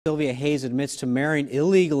Cylvia Hayes admits to marrying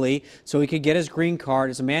illegally so he could get his green card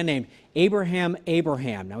is a man named Abraham.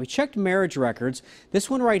 Now, we checked marriage records. This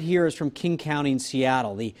one right here is from King County in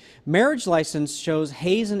Seattle. The marriage license shows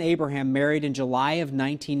Hayes and Abraham married in July of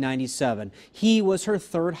 1997. He was her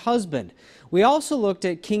third husband. We also looked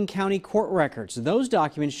at King County court records. Those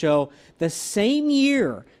documents show the same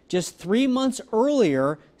year, just 3 months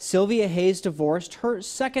earlier, Cylvia Hayes divorced her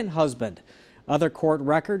second husband. Other court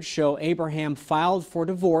records show Abraham filed for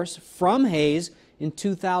divorce from Hayes in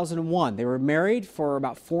 2001. They were married for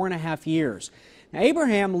about 4.5 years. Now,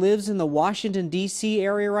 Abraham lives in the Washington, D.C.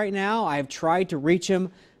 area right now. I have tried to reach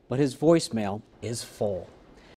him, but his voicemail is full.